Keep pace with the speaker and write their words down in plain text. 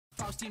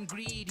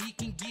FaustianGreed, he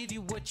can give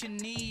you what you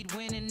need.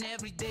 Winning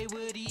every day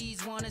with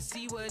ease, wanna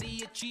see what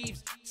he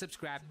achieves.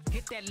 Subscribe,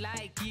 hit that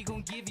like, he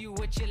gon' give you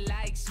what you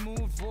like.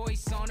 Smooth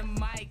voice on the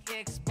mic,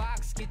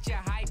 Xbox, get your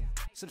hype.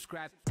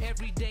 Subscribe,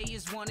 every day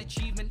is one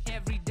achievement.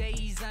 Every day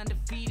he's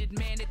undefeated.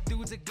 Man, that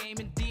dude's a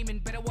gaming demon.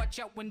 Better watch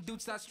out when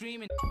dudes start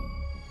streaming.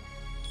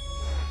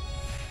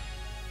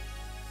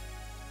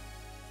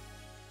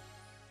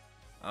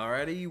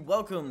 Alrighty,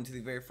 welcome to the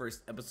very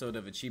first episode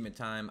of Achievement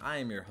Time. I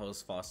am your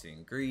host,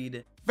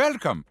 FaustianGreed.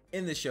 Welcome!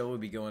 In this show, we'll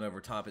be going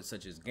over topics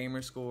such as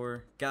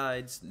Gamerscore,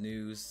 guides,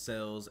 news,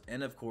 sales,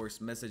 and of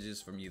course,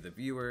 messages from you, the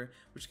viewer,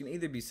 which can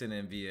either be sent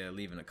in via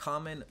leaving a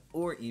comment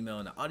or email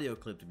an audio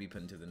clip to be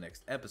put into the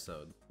next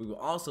episode. We will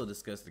also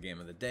discuss the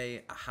game of the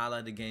day, a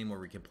highlighted game where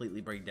we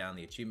completely break down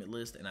the achievement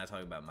list and I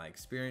talk about my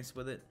experience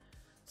with it.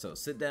 So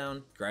sit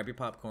down, grab your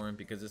popcorn,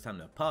 because it's time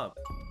to pop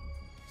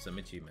some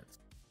achievements.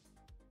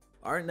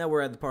 Alright, now we're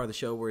at the part of the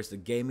show where it's the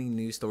gaming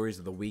news stories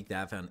of the week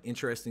that I found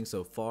interesting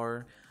so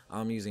far.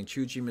 I'm using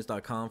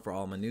TrueAchievements.com for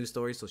all my news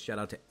stories, so shout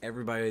out to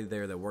everybody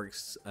there that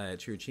works at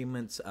True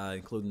Achievements,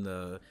 including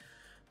the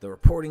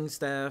reporting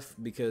staff,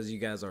 because you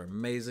guys are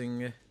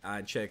amazing.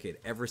 I check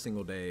it every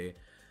single day.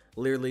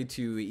 Literally,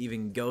 to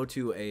even go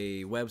to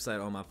a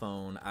website on my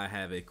phone, I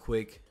have a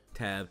quick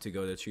tab to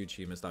go to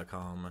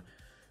TrueAchievements.com.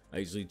 I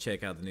usually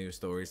check out the news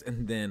stories,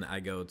 and then I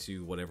go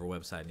to whatever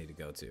website I need to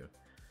go to.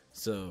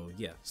 So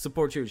yeah,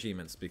 support True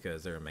Achievements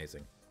because they're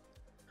amazing.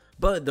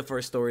 But the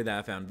first story that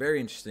I found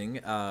very interesting,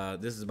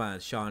 this is by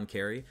Sean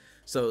Carey.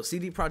 So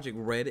CD Projekt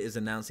Red is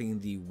announcing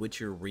the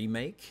Witcher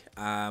remake.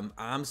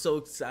 I'm so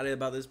excited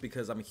about this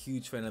because I'm a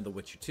huge fan of The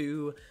Witcher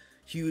 2,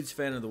 huge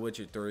fan of The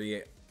Witcher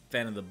 3,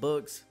 fan of the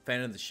books,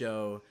 fan of the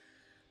show.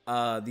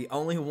 The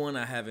only one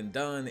I haven't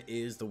done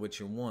is The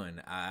Witcher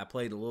 1. I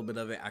played a little bit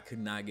of it. I could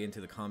not get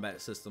into the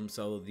combat system,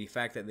 so the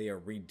fact that they are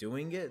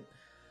redoing it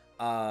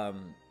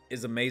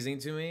is amazing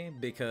to me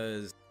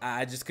because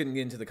I just couldn't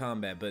get into the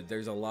combat, but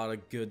there's a lot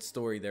of good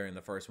story there in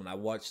the first one. I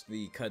watched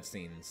the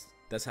cutscenes.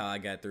 That's how I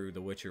got through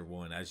The Witcher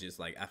 1. I was just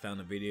like, I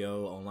found a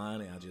video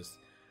online and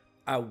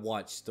I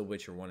watched The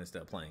Witcher 1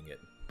 instead of playing it.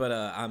 But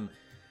I'm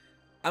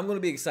going to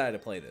be excited to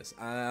play this.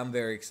 I'm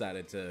very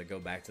excited to go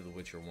back to The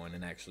Witcher 1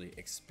 and actually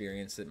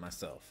experience it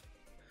myself.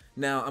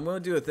 Now, I'm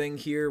going to do a thing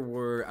here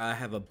where I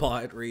have a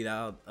bot read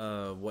out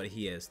what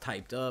he has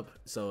typed up,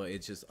 so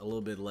it's just a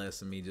little bit less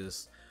than me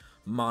just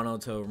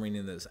monotone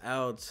reading this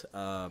out.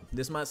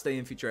 This might stay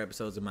in future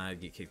episodes, it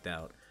might get kicked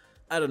out.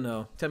 I don't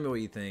know. Tell me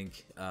what you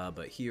think.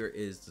 But here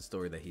is the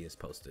story that he has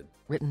posted.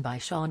 Written by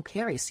Sean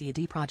Carey,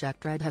 CD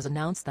Projekt Red has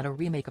announced that a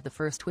remake of the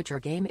first Witcher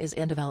game is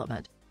in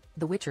development.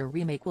 The Witcher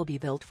remake will be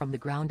built from the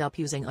ground up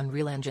using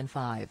Unreal Engine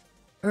 5.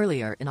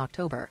 Earlier in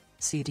October,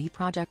 CD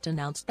Projekt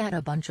announced that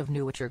a bunch of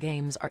new Witcher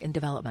games are in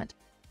development.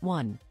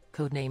 One,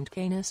 codenamed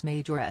Canis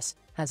Majoris,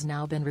 has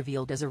now been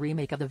revealed as a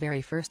remake of the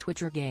very first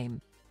Witcher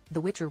game. The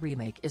Witcher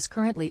remake is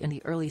currently in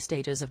the early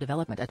stages of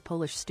development at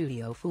Polish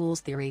studio Fool's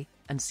Theory,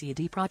 and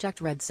CD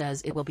Projekt Red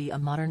says it will be a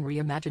modern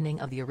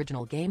reimagining of the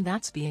original game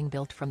that's being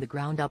built from the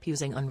ground up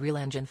using Unreal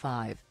Engine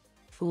 5.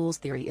 Fool's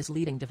Theory is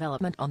leading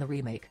development on the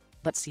remake,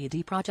 but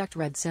CD Projekt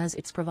Red says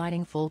it's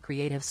providing full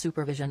creative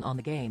supervision on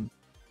the game.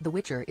 The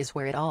Witcher is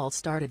where it all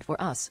started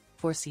for us,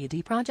 for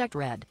CD Projekt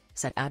Red,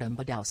 said Adam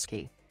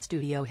Badowski,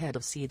 studio head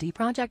of CD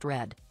Projekt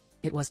Red.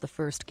 It was the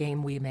first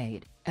game we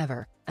made,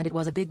 ever, and it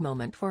was a big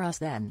moment for us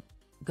then.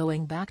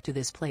 Going back to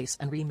this place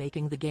and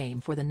remaking the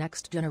game for the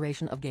next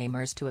generation of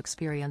gamers to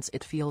experience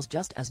it feels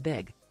just as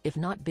big, if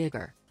not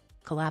bigger.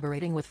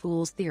 Collaborating with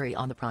Fool's Theory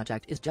on the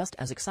project is just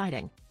as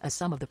exciting, as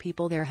some of the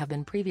people there have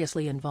been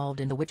previously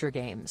involved in the Witcher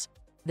games.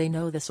 They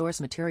know the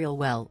source material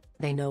well,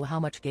 they know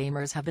how much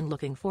gamers have been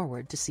looking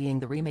forward to seeing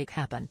the remake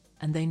happen,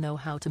 and they know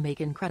how to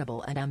make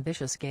incredible and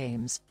ambitious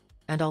games.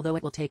 And although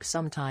it will take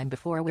some time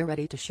before we're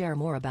ready to share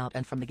more about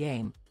and from the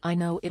game, I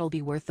know it'll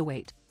be worth the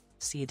wait.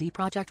 CD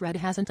Projekt Red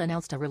hasn't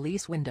announced a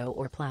release window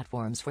or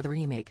platforms for the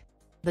remake.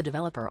 The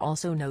developer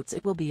also notes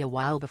it will be a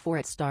while before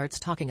it starts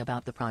talking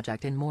about the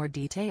project in more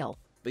detail.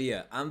 But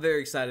yeah, I'm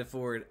very excited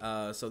for it.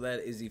 So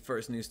that is the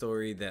first news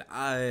story that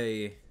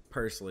I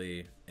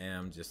personally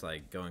am just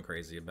like going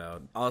crazy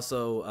about.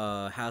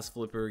 Also, House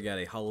Flipper got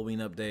a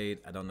Halloween update.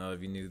 I don't know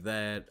if you knew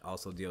that.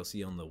 Also,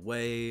 DLC on the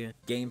way.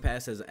 Game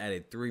Pass has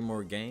added 3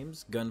 more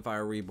games: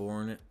 Gunfire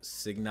Reborn,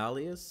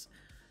 Signalius,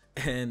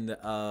 and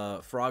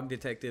Frog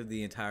Detective: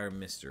 The Entire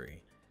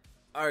Mystery.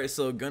 Alright,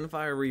 so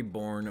Gunfire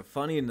Reborn,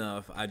 funny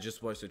enough, I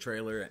just watched the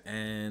trailer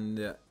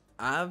and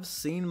I've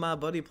seen my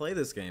buddy play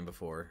this game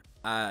before.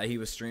 He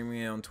was streaming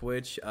it on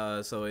Twitch,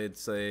 so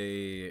it's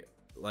a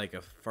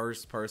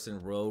first person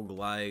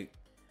roguelike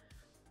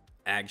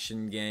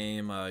action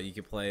game. You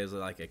can play as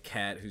like a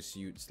cat who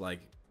shoots like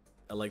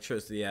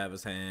electricity out of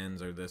his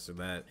hands or this or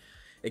that.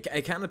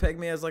 It kind of pegged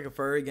me as like a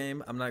furry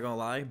game, I'm not gonna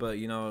lie, but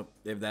you know,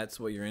 if that's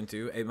what you're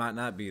into, it might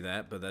not be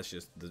that, but that's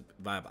just the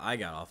vibe I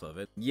got off of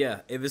it.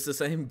 Yeah, if it's the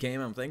same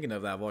game I'm thinking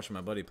of that I've watched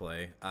my buddy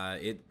play,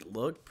 it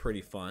looked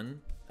pretty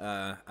fun.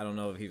 I don't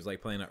know if he was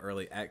like playing an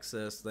early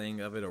access thing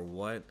of it or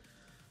what,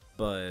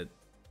 but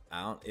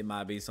it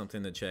might be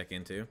something to check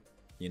into.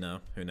 you know,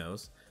 who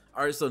knows.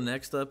 All right, so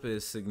next up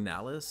is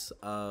Signalis.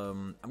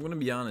 I'm gonna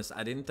be honest,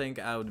 I didn't think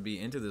I would be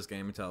into this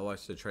game until I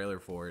watched the trailer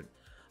for it.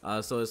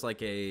 So it's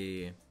like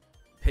a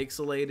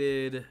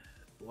pixelated,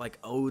 like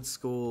old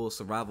school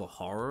survival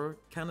horror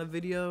kind of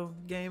video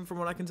game, from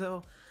what I can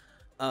tell.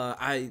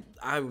 I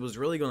was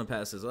really gonna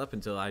pass this up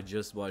until I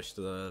just watched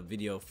the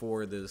video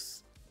for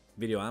this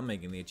video I'm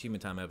making, the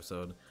Achievement Time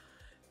episode,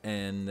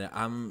 and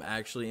I'm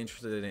actually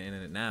interested in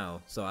it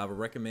now. So I would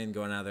recommend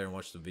going out there and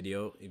watch the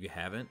video if you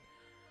haven't.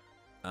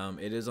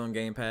 It is on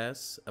Game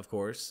Pass, of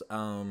course.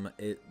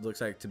 It looks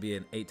like to be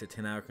an 8 to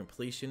 10 hour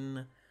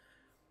completion.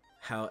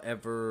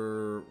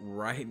 However,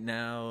 right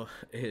now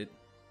it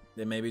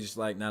may be just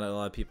like not a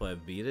lot of people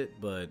have beat it,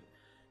 but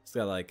it's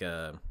got like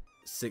a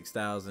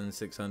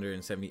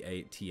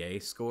 6,678 TA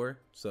score.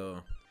 So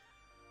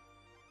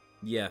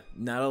yeah,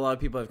 not a lot of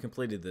people have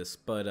completed this,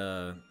 but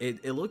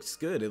it looks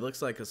good. It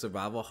looks like a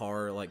survival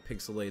horror, like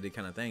pixelated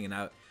kind of thing, and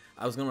I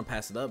was gonna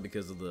pass it up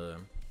because of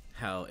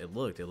how it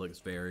looked. It looks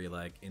very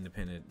like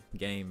independent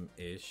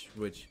game-ish,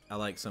 which I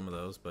like some of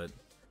those, but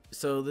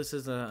so this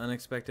is an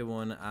unexpected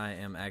one I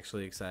am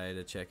actually excited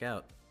to check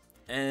out.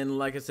 And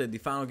like I said, the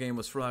final game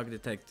was Frog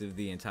Detective: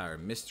 The Entire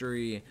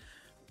Mystery.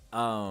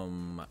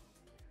 What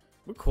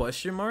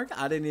question mark?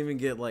 I didn't even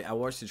get, like, I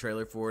watched the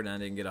trailer for it and I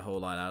didn't get a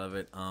whole lot out of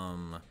it.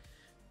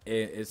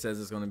 It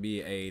says it's going to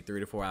be a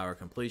 3 to 4 hour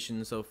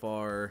completion so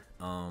far.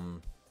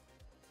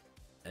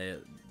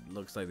 It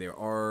looks like there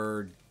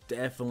are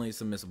definitely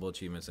some missable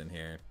achievements in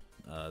here.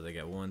 They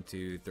got 1,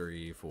 2,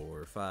 3,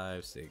 4,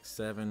 5, 6,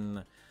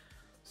 7.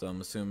 So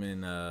I'm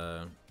assuming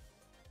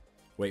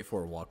wait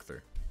for a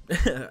walkthrough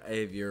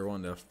if you're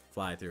wanting to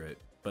fly through it.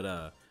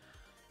 But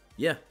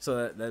yeah,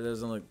 so that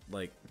doesn't look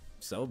like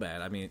so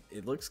bad. I mean,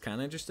 it looks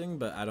kind of interesting,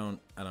 but I don't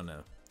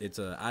know. It's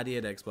a ID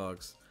at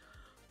Xbox.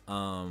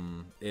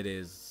 It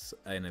is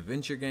an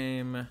adventure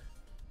game,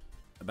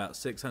 about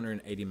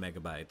 680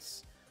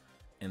 megabytes,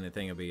 and the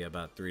thing will be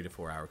about 3 to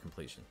 4 hour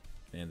completion,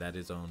 and that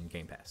is on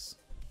Game Pass.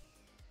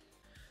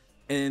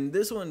 And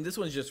this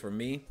one's just for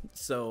me.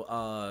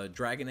 So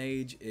Dragon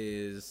Age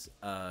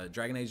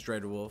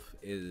Dreadwolf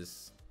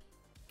is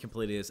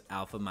completed its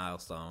alpha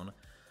milestone.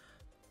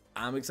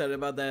 I'm excited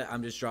about that.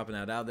 I'm just dropping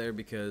that out there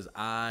because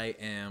I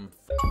am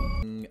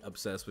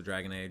obsessed with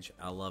Dragon Age.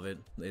 I love it.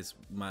 It's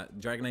my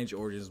Dragon Age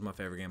Origins is my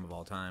favorite game of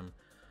all time.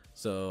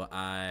 So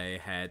I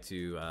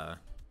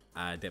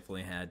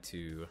definitely had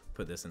to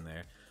put this in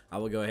there. I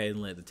will go ahead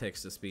and let the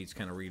text-to-speech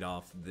kind of read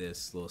off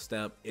this little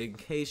step in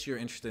case you're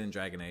interested in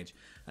Dragon Age.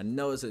 I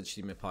know it's an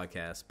achievement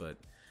podcast, but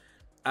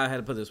I had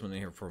to put this one in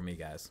here for me,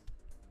 guys.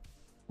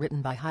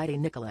 Written by Heidi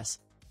Nicholas.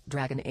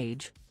 Dragon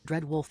Age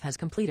Dreadwolf has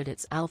completed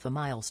its alpha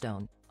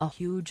milestone, a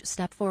huge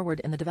step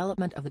forward in the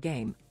development of the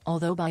game,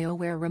 although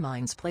BioWare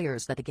reminds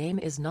players that the game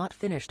is not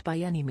finished by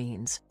any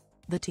means.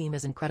 The team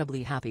is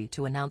incredibly happy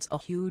to announce a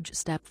huge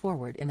step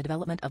forward in the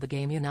development of the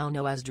game you now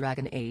know as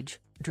Dragon Age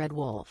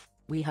Dreadwolf.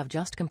 We have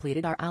just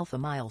completed our alpha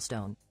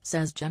milestone,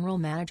 says General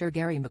Manager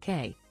Gary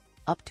McKay.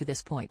 Up to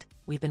this point,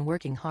 we've been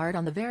working hard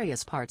on the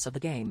various parts of the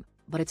game,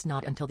 but it's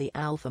not until the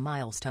alpha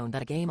milestone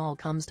that a game all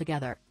comes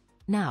together.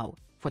 Now,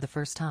 for the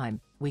first time,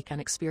 we can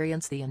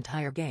experience the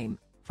entire game,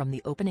 from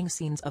the opening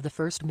scenes of the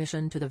first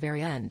mission to the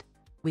very end.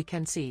 We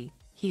can see,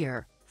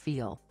 hear,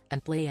 feel,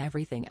 and play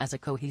everything as a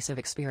cohesive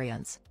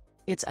experience.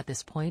 It's at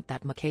this point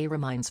that McKay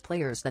reminds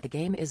players that the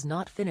game is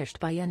not finished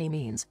by any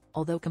means,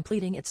 although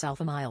completing its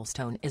alpha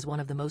milestone is one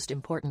of the most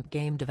important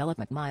game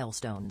development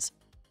milestones.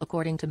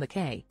 According to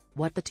McKay,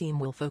 what the team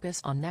will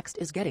focus on next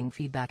is getting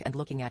feedback and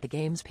looking at the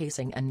game's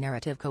pacing and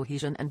narrative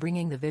cohesion and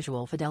bringing the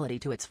visual fidelity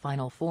to its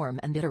final form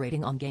and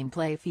iterating on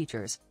gameplay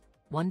features.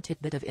 One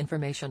tidbit of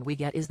information we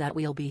get is that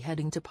we'll be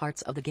heading to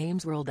parts of the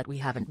game's world that we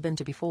haven't been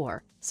to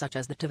before, such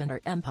as the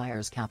Tevinter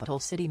Empire's capital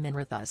city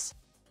Minrathous.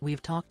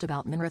 We've talked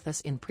about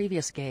Minrathous in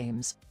previous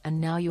games,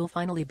 and now you'll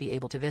finally be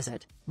able to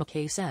visit,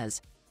 McKay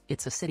says.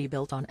 It's a city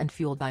built on and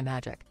fueled by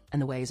magic,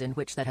 and the ways in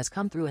which that has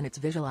come through in its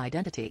visual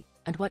identity,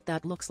 and what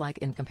that looks like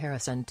in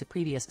comparison to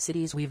previous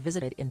cities we've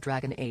visited in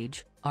Dragon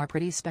Age, are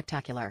pretty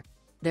spectacular.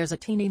 There's a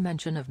teeny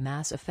mention of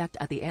Mass Effect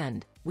at the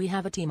end. We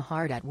have a team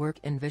hard at work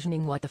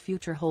envisioning what the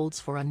future holds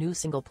for a new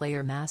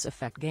single-player Mass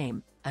Effect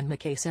game, and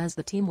McKay says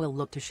the team will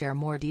look to share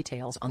more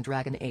details on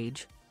Dragon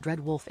Age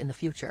Dreadwolf in the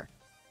future.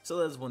 So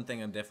that's one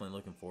thing I'm definitely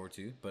looking forward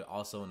to, but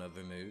also in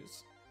other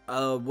news.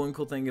 One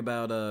cool thing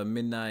about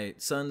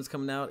Midnight Suns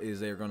coming out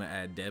is they're going to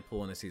add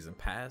Deadpool in the season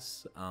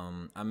pass.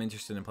 I'm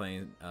interested in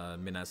playing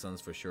Midnight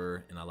Suns for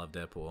sure, and I love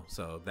Deadpool,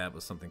 so that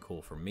was something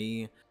cool for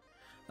me.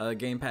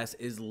 Game Pass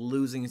is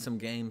losing some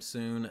games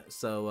soon,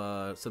 so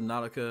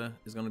Subnautica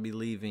is going to be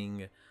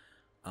leaving.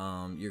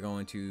 You're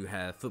going to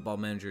have Football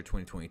Manager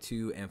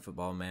 2022 and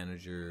Football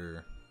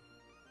Manager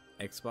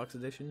Xbox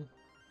Edition.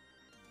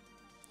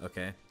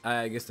 Okay,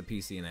 I guess the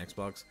PC and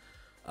Xbox.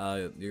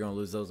 You're going to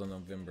lose those on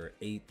November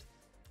 8th.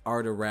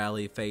 Art of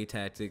Rally, Fae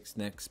Tactics,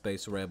 Next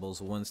Space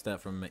Rebels, One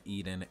Step from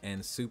Eden,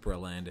 and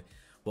Superland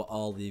will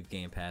all leave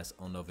Game Pass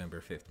on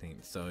November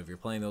 15th. So if you're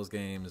playing those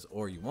games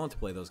or you want to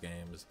play those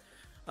games,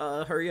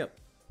 hurry up.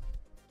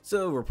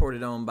 So,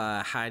 reported on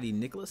by Heidi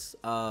Nicholas,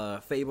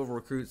 Fable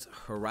recruits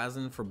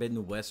Horizon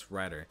Forbidden West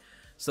writer.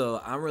 So,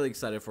 I'm really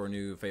excited for a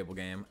new Fable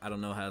game. I don't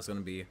know how it's going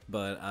to be,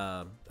 but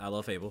I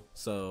love Fable.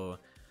 So,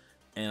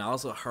 and I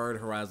also heard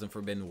Horizon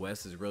Forbidden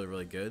West is really,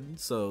 really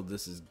good. So,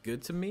 this is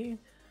good to me.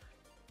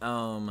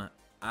 I'm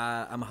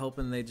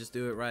hoping they just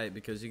do it right,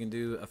 because you can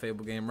do a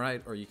Fable game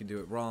right or you can do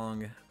it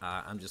wrong.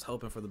 I'm just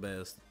hoping for the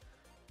best.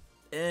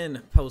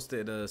 And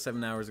posted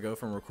 7 hours ago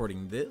from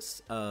recording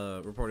this,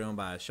 reported on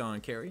by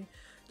Sean Carey.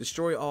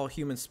 Destroy All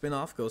Humans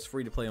spinoff goes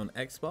free to play on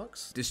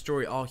Xbox.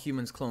 Destroy All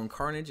Humans Clone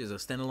Carnage is a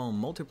standalone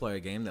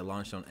multiplayer game that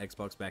launched on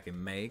Xbox back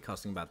in May,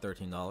 costing about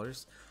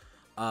 $13.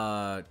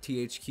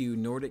 THQ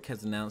Nordic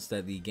has announced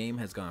that the game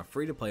has gone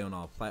free to play on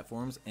all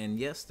platforms, and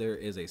yes, there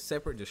is a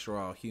separate Destroy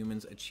All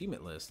Humans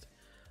achievement list.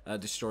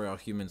 Destroy All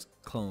Humans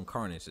Clone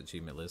Carnage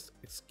achievement list,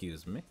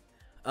 excuse me.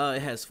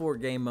 It has 4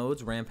 game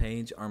modes: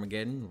 Rampage,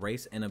 Armageddon,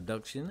 Race, and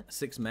Abduction,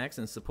 6 max,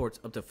 and supports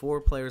up to 4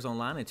 players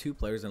online and 2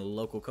 players in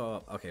local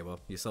co-op. Okay, well,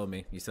 you sold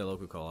me. You said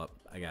local co-op.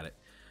 I got it.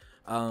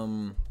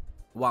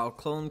 While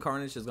Clone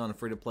Carnage has gone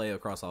free to play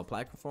across all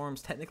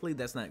platforms, technically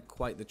that's not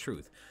quite the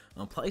truth.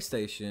 On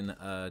PlayStation,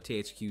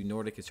 THQ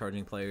Nordic is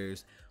charging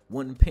players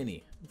 1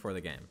 penny for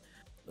the game.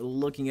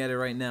 Looking at it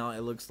right now,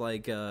 it looks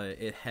like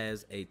it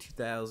has a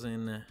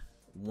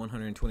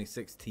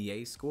 2,126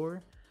 TA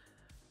score.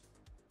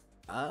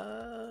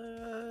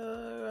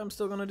 I'm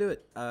still gonna do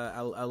it. I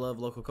love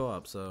local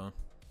co-op, so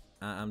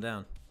I'm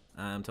down.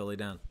 I'm totally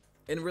down.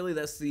 And really,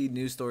 that's the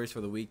news stories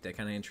for the week that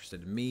kind of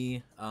interested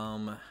me.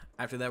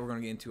 After that, we're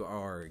gonna get into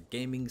our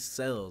gaming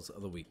sales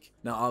of the week.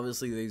 Now,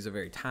 obviously, these are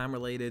very time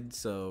related,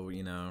 so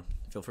you know,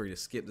 feel free to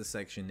skip this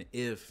section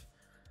if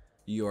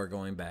you are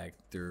going back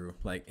through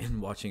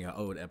and watching an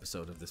old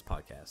episode of this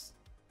podcast.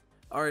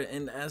 All right,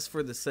 and as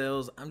for the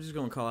sales, I'm just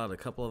gonna call out a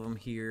couple of them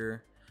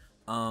here.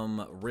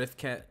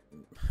 Rift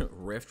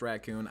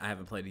Raccoon, I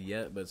haven't played it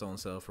yet, but it's on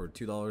sale for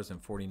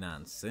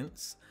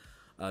 $2.49.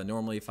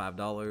 Normally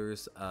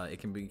 $5. It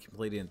can be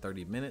completed in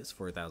 30 minutes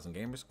for 1,000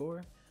 gamer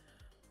score.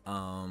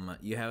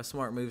 You have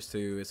Smart Moves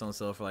too. It's on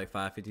sale for like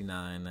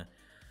 $5.59.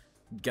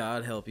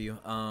 God help you.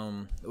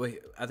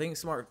 Wait, I think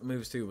Smart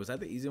Moves 2, was that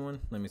the easy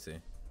one? Let me see.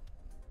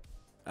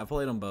 I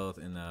played them both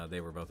and they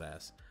were both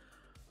ass.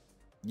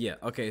 Yeah,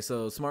 okay,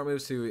 so Smart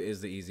Moves 2 is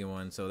the easy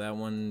one. So that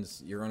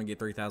one's, you're gonna get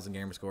 3,000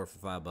 gamer score for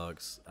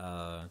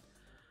 $5.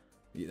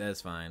 That's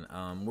fine.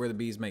 Where the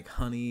Bees Make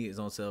Honey is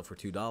on sale for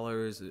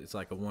 $2. It's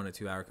like a 1 to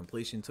 2 hour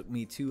completion. Took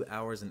me 2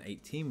 hours and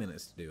 18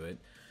 minutes to do it.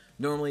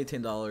 Normally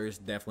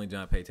 $10. Definitely do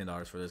not pay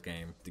 $10 for this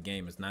game. The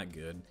game is not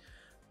good.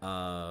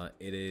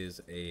 It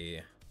is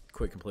a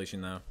quick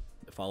completion though.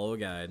 Follow a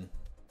guide,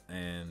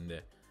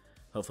 and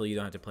hopefully you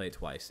don't have to play it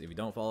twice. If you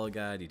don't follow a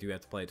guide, you do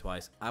have to play it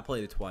twice. I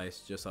played it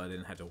twice just so I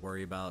didn't have to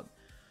worry about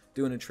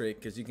doing a trick,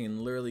 because you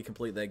can literally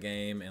complete that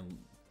game in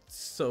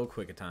so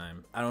quick a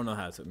time. I don't know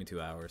how it took me 2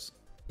 hours.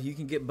 You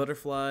can get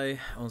Butterfly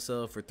on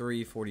sale for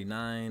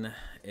 $3.49.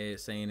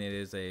 It's saying it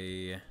is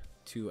a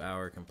 2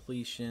 hour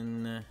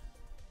completion.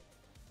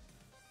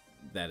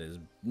 That is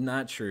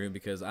not true,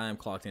 because I am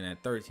clocked in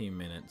at 13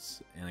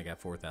 minutes and I got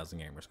 4,000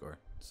 gamer score.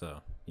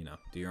 So, you know,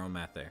 do your own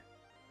math there.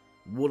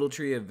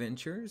 Woodletree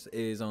Adventures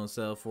is on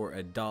sale for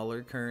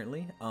 $1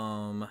 currently.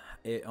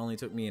 It only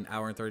took me 1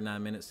 hour and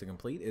 39 minutes to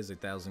complete. It's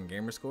 1,000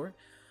 gamer score,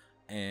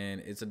 and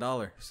it's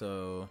 $1.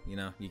 So you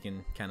know, you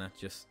can kind of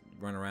just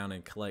run around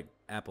and collect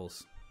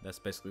apples. That's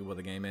basically what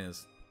the game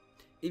is.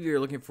 If you're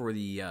looking for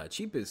the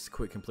cheapest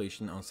quick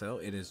completion on sale,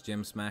 it is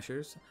Gem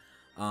Smashers.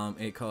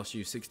 It costs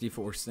you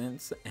 64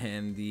 cents,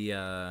 and you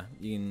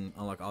can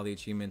unlock all the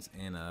achievements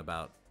in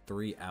about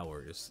 3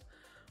 hours.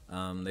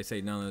 They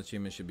say none of the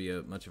achievements should be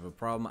much of a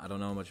problem. I don't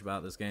know much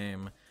about this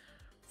game.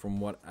 From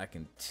what I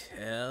can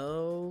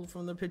tell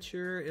from the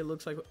picture, it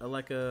looks like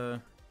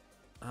a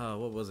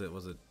what was it?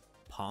 Was it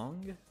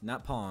Pong?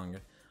 Not Pong.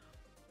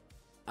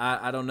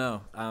 I don't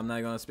know. I'm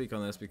not going to speak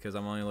on this because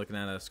I'm only looking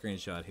at a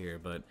screenshot here,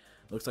 but it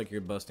looks like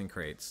you're busting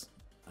crates.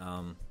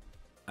 I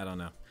don't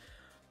know.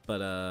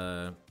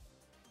 But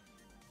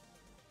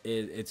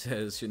it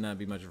says should not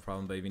be much of a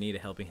problem, but if you need a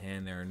helping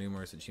hand, there are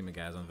numerous achievement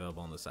guides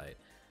available on the site.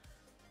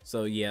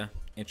 So yeah,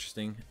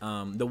 interesting.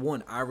 The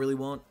one I really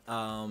want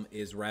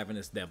is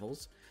Ravenous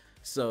Devils.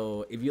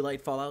 So if you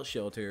like Fallout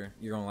Shelter,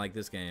 you're gonna like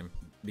this game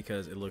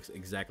because it looks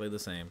exactly the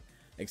same,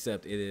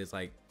 except it is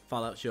like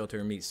Fallout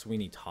Shelter meets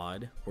Sweeney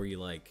Todd, where you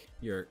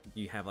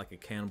have like a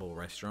cannibal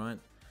restaurant.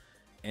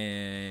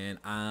 And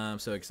I'm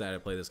so excited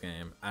to play this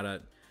game. I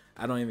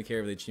don't even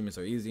care if the achievements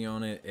are easy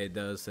on it. It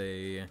does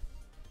say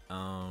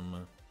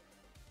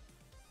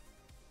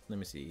let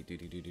me see.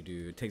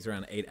 It takes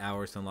around 8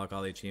 hours to unlock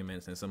all the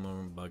achievements, and some of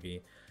them are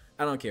buggy.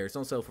 I don't care. It's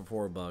on sale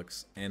for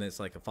 $4, and it's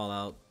like a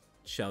Fallout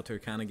Shelter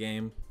kind of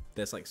game.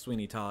 That's like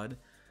Sweeney Todd.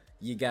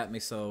 You got me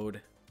sold.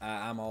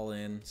 I'm all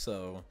in.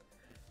 So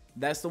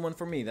that's the one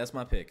for me. That's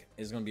my pick.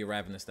 It's gonna be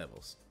Ravenous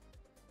Devils.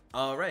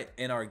 All right,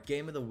 and our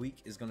game of the week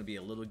is gonna be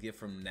a little gift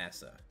from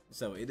NASA.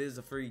 So it is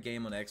a free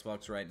game on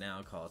Xbox right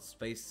now called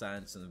Space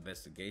Science and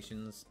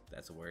Investigations.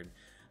 That's a word.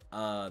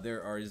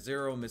 There are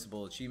 0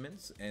 missable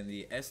achievements, and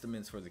the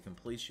estimates for the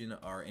completion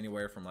are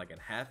anywhere from like a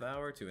half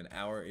hour to an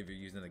hour if you're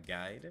using a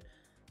guide.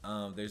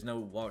 There's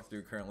no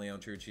walkthrough currently on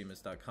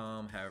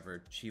trueachievements.com.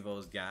 However,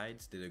 Chivo's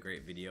Guides did a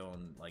great video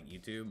on like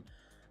YouTube.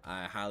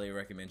 I highly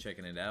recommend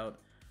checking it out.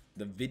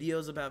 The video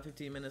is about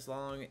 15 minutes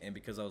long, and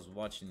because I was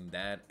watching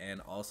that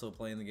and also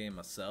playing the game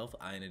myself,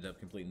 I ended up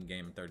completing the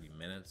game in 30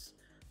 minutes.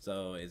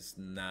 So it's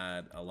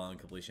not a long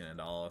completion at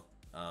all.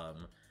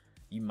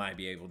 You might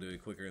be able to do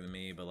it quicker than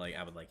me, but like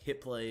I would like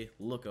hit play,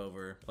 look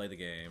over, play the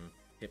game,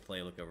 hit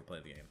play, look over, play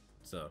the game.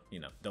 So, you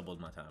know, doubled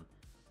my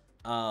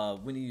time.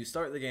 When you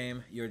start the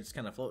game, you're just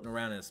kind of floating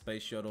around in a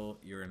space shuttle.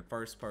 You're in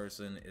first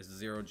person. It's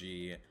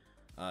 0G.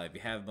 If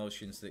you have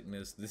motion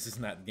sickness, this is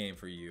not the game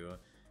for you.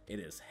 It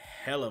is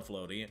hella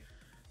floaty.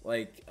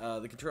 Like,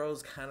 the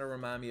controls kind of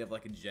remind me of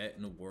like a jet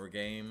in a war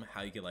game.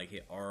 How you can like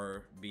hit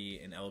R, B,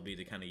 and LB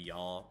to kind of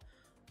yaw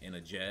in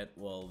a jet.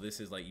 Well, this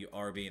is like you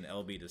RB and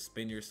LB to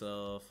spin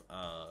yourself.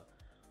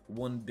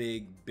 One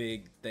big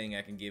thing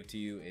I can give to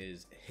you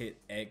is hit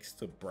X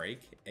to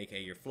brake,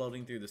 aka you're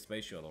floating through the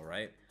space shuttle,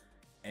 right?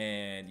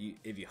 And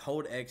if you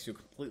hold X, you'll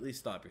completely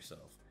stop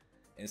yourself.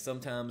 And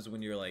sometimes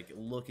when you're like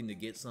looking to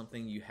get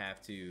something, you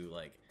have to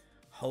like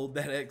hold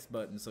that X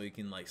button so you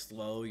can like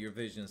slow your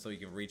vision so you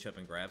can reach up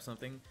and grab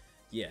something.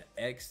 Yeah,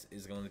 X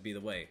is going to be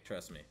the way,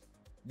 trust me.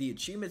 The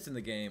achievements in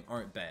the game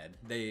aren't bad.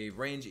 They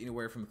range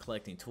anywhere from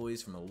collecting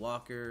toys from a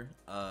locker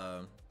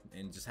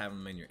and just having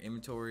them in your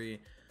inventory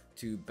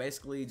to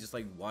basically just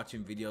like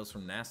watching videos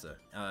from NASA.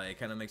 It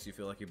kind of makes you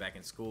feel like you're back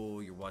in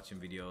school. You're watching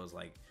videos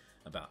like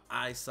about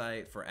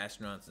eyesight for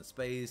astronauts in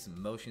space and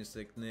motion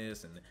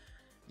sickness and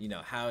you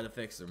know how it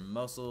affects their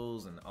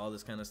muscles and all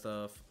this kind of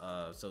stuff.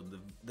 So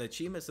the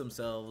achievements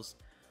themselves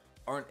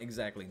aren't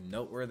exactly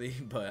noteworthy,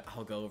 but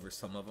I'll go over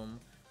some of them.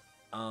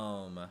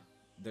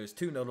 There's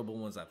 2 notable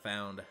ones I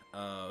found.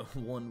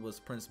 One was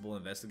Principal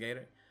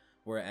Investigator,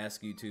 where it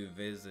asks you to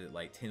visit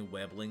like 10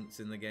 web links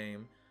in the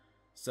game.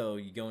 So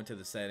you go into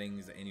the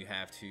settings and you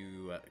have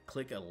to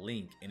click a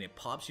link and it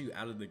pops you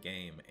out of the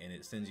game and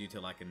it sends you to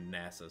like a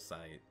NASA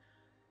site.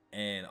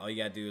 And all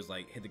you gotta do is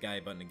like hit the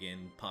guide button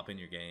again, pop in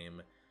your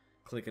game,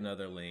 click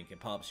another link, it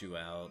pops you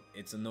out.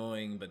 It's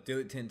annoying, but do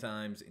it 10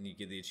 times and you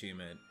get the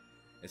achievement.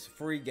 It's a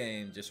free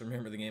game, just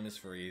remember the game is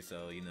free,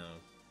 so you know,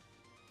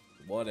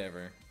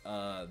 whatever.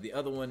 The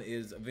other one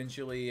is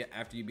eventually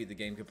after you beat the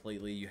game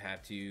completely, you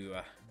have to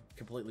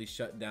completely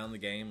shut down the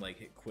game, like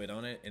hit quit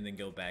on it and then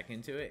go back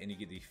into it, and you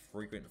get the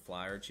frequent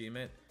flyer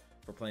achievement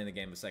for playing the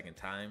game a second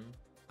time.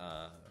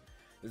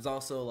 There's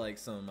also like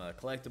some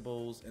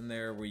collectibles in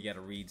there where you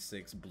gotta read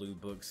 6 blue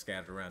books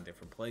scattered around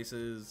different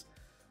places.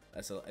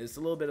 It's a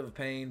little bit of a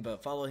pain,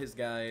 but follow his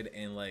guide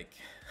and like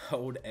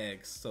hold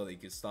X so that you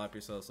can stop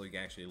yourself so you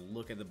can actually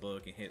look at the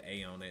book and hit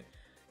A on it.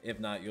 If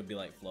not, you'll be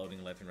like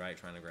floating left and right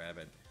trying to grab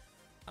it.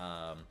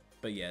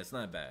 But yeah, it's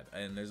not bad,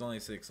 and there's only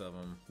 6 of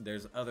them.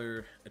 There's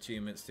other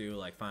achievements too,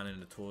 like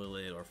finding the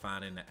toilet or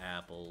finding the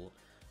apple,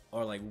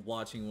 or like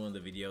watching one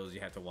of the videos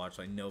you have to watch,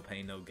 like No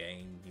Pain No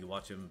Gain. You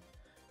watch a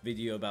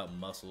video about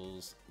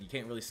muscles, you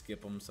can't really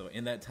skip them. So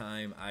in that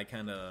time, I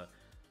kind of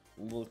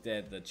looked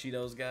at the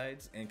Cheetos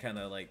guides and kind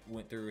of like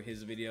went through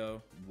his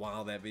video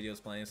while that video is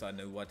playing, so I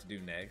knew what to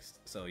do next.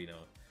 So you know,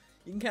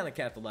 you can kind of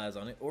capitalize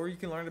on it, or you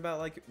can learn about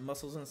like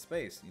muscles in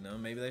space. You know,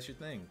 maybe that's your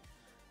thing.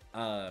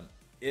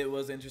 It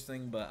was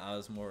interesting, but I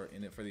was more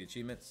in it for the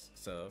achievements,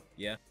 so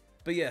yeah.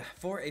 But yeah,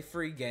 for a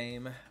free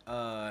game,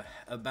 about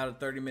a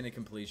 30-minute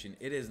completion,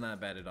 it is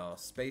not bad at all.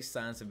 Space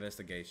Science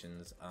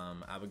Investigations.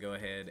 I would go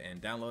ahead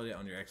and download it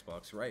on your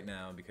Xbox right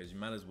now because you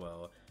might as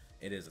well.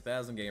 It is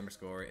 1000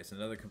 Gamerscore. It's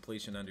another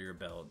completion under your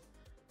belt,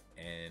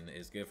 and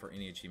it's good for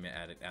any achievement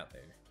addict out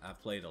there.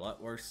 I've played a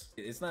lot worse.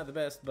 It's not the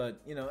best,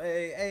 but you know,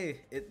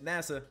 hey,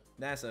 NASA.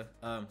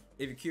 If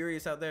you're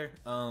curious out there,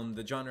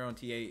 the genre on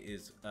TA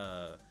is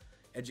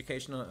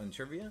educational and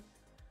trivia.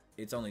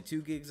 It's only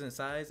 2 gigs in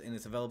size, and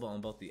it's available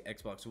on both the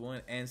Xbox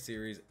One and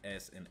Series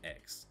S and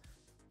X.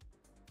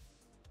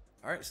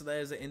 Alright, so that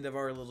is the end of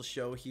our little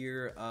show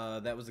here.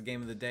 That was the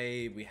game of the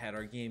day. We had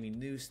our gaming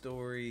news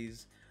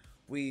stories.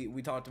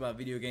 We talked about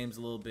video games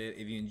a little bit.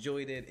 If you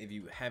enjoyed it, if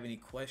you have any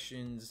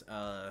questions,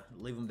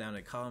 leave them down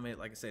in a comment.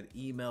 Like I said,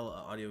 email an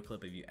audio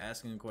clip if you're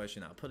asking a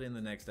question. I'll put it in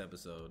the next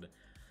episode.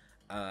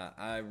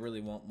 I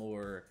really want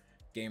more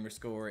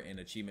Gamerscore and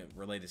achievement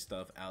related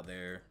stuff out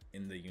there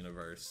in the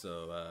universe.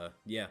 So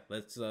yeah,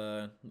 let's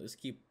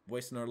keep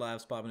wasting our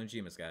lives popping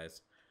achievements,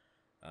 guys.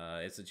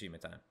 It's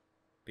achievement time.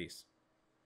 Peace.